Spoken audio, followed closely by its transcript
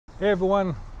Hey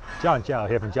everyone, John Chow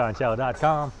here from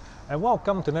johnchow.com, and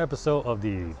welcome to an episode of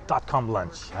the .com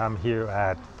Lunch. I'm here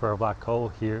at Fur Black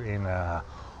Cove here in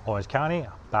Orange County,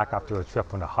 back after a trip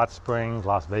from the Hot Springs,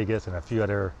 Las Vegas, and a few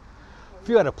other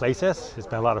places. It's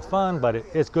been a lot of fun, but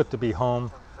it's good to be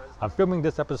home. I'm filming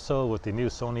this episode with the new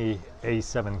Sony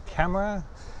A7 camera,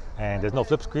 and there's no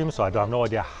flip screen, so I have no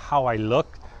idea how I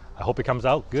look. I hope it comes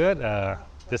out good.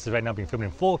 This is right now being filmed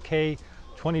in 4K,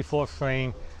 24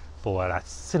 frame, for that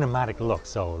cinematic look.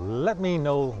 So let me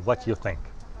know what you think.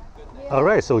 All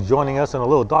right, so joining us on a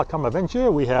little .com adventure,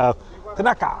 we have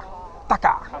Tanaka,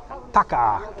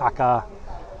 Taka,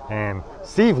 and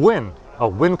Steve Wynn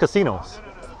of Wynn Casinos.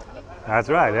 That's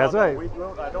right. I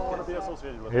don't want to be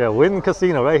associated with it. Yeah, Wynn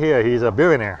Casino right here. He's a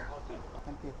billionaire.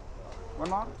 Thank you. One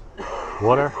more?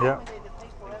 Water, yeah.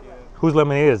 Whose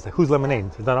lemonade is? Whose lemonade?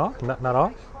 Is that all? Not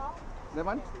all?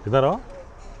 Lemon? Is that all?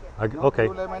 Okay.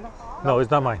 Two lemon? No,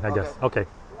 it's not mine, I guess. Okay.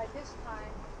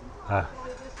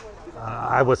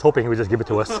 I was hoping he would just give it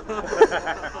to us.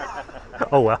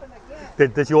 Oh well.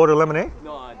 Did you order lemonade?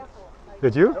 No,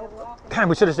 Did you? Damn,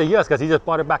 we should have said yes because he just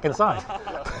brought it back inside.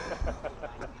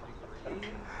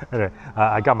 Anyway,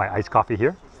 I got my iced coffee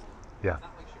here. Yeah.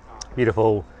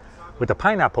 Beautiful. With the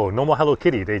pineapple, no more Hello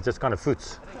Kitty. They just kind of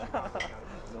fruits.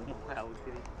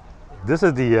 This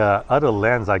is the other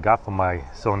lens I got from my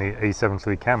Sony A7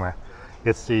 III camera.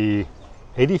 It's the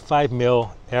 85mm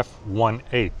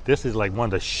f1.8. This is like one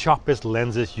of the sharpest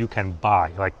lenses you can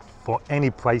buy, like for any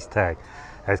price tag.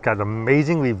 It's got an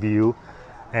amazing review,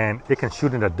 and it can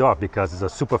shoot in the dark because it's a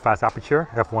super fast aperture,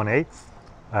 f1.8.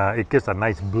 It gives a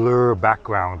nice blur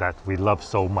background that we love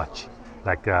so much.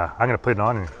 Like I'm gonna put it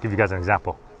on and give you guys an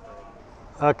example.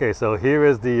 Okay, so here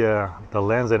is the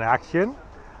lens in action.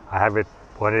 I have it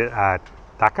pointed at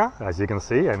Taka, as you can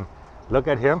see, and look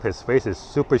at him. His face is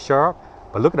super sharp,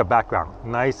 but look at the background,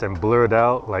 nice and blurred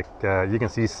out. Like you can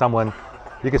see someone,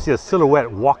 you can see a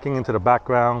silhouette walking into the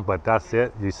background, but that's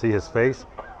it. You see his face.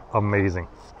 Amazing,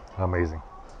 amazing.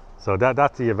 So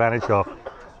that's the advantage of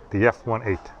the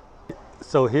f1.8.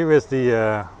 So here is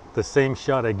the same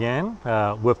shot again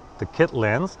with the kit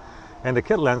lens, and the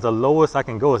kit lens, the lowest I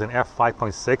can go is an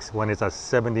f5.6 when it's at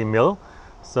 70mm.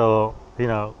 So you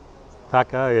know,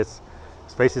 Taka, his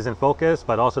face is in focus,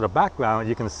 but also the background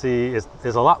you can see is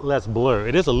a lot less blur.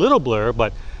 It is a little blur,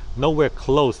 but nowhere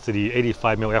close to the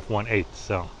 85mm f1.8.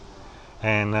 So,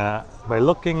 and by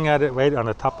looking at it right on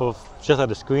the top of just at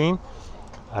the screen,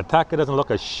 Taka doesn't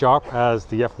look as sharp as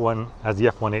the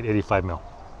f1.8 85mm,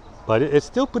 but it's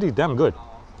still pretty damn good.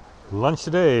 Lunch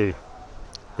today,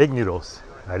 egg noodles.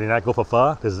 I did not go for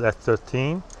pho. This is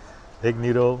F13 egg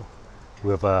noodle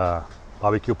with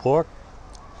barbecue pork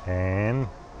and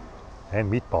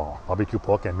meatball, barbecue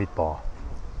pork and meatball,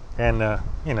 and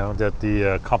you know,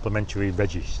 the complimentary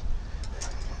veggies,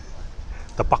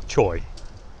 the bok choy.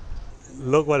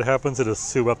 Look what happens to the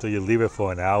soup after you leave it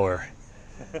for an hour.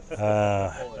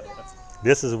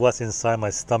 This is what's inside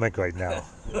my stomach right now.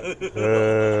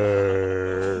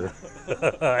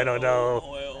 I don't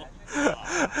know.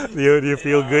 Do you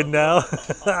feel good now?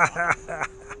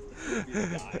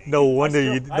 No wonder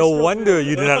you did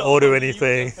not order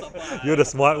anything. You're the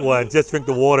smart one. Just drink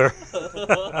the water.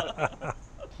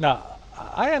 Now,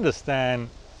 I understand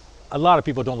a lot of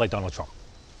people don't like Donald Trump.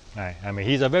 Right? I mean,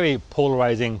 he's a very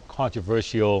polarizing,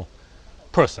 controversial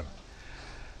person.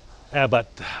 But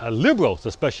liberals,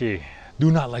 especially, do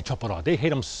not like Trump at all. They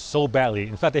hate him so badly.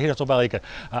 In fact, they hate him so badly.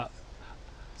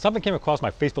 Something came across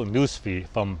my Facebook news feed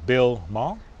from Bill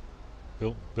Maher.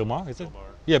 Bill Maher, is it? Bill Maher.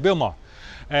 Yeah, Bill Maher.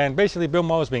 And basically, Bill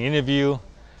Maher was being interviewed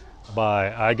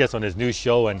by, I guess, on his news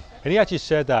show, and he actually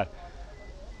said that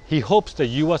he hopes the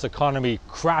U.S. economy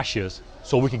crashes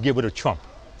so we can get rid of Trump.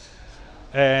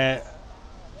 And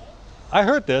I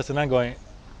heard this, and I'm going,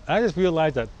 I just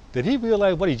realized that, did he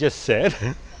realize what he just said?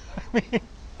 I mean,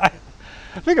 I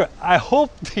figure, I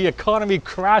hope the economy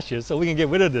crashes so we can get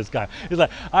rid of this guy. It's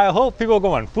like, I hope people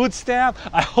go on food stamp.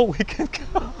 I hope we can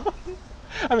go.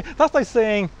 I mean, that's like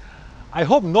saying, I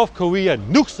hope North Korea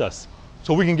nukes us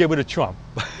so we can get rid of Trump.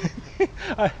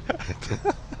 I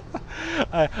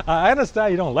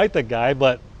understand you don't like the guy,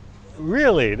 but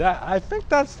really, I think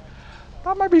that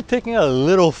might be taking it a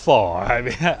little far. I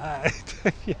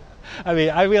mean,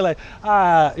 I realize,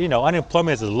 you know,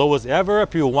 unemployment is as low as ever.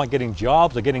 People want getting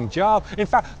jobs, are getting jobs. In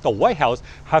fact, the White House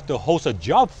had to host a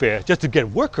job fair just to get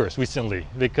workers recently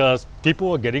because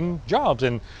people are getting jobs,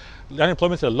 and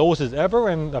unemployment is the lowest as ever.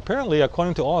 And apparently,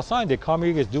 according to all signs, the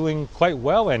economy is doing quite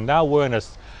well. And now we're in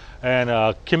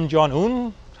and Kim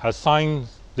Jong-un has signed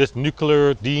this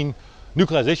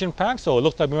denuclearization pact. So it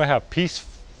looks like we might have peace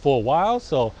for a while.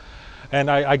 So,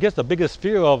 and I guess the biggest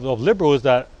fear of liberals is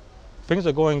that things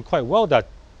are going quite well that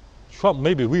Trump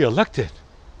may be re-elected.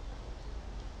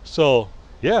 So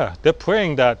yeah, they're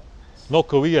praying that North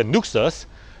Korea nukes us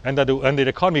and that the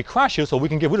economy crashes so we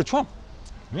can get rid of Trump.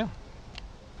 Yeah.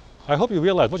 I hope you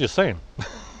realize what you're saying.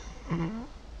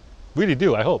 Really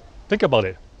do, I hope. Think about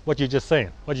it, what you're just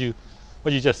saying, what you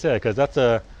just said, because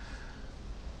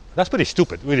that's pretty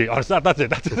stupid, really. Honestly, that's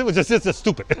it. It was just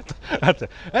stupid. That's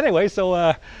it. Anyway, so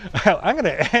I'm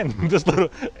gonna end this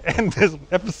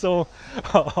episode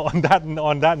on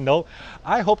that note.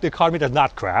 I hope the economy does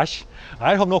not crash.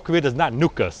 I hope North Korea does not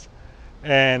nuke us,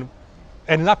 and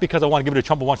not because I want to give it to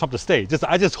Trump or want Trump to stay.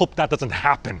 I just hope that doesn't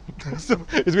happen. So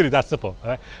it's really that simple.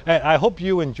 Right? And I hope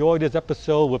you enjoyed this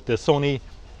episode with the Sony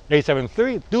A7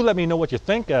 III. Do let me know what you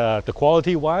think, the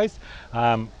quality wise.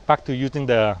 Back to using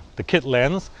the kit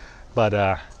lens, but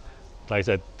like I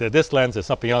said, this lens is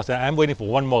something else. I'm waiting for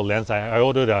one more lens. I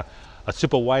ordered a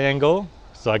super wide angle,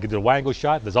 so I can do a wide angle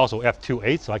shot. There's also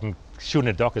f2.8, so I can shoot in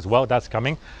the dark as well. That's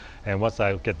coming, and once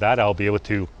I get that, I'll be able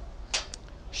to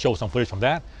show some footage from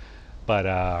that. But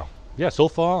yeah, so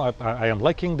far I am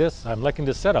liking this. I'm liking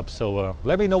this setup. So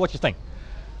let me know what you think.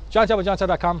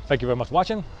 JohnChao@JohnChao.com. Thank you very much for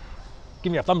watching.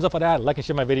 Give me a thumbs up for that, like and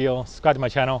share my video, subscribe to my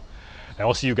channel, and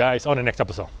I'll see you guys on the next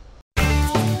episode.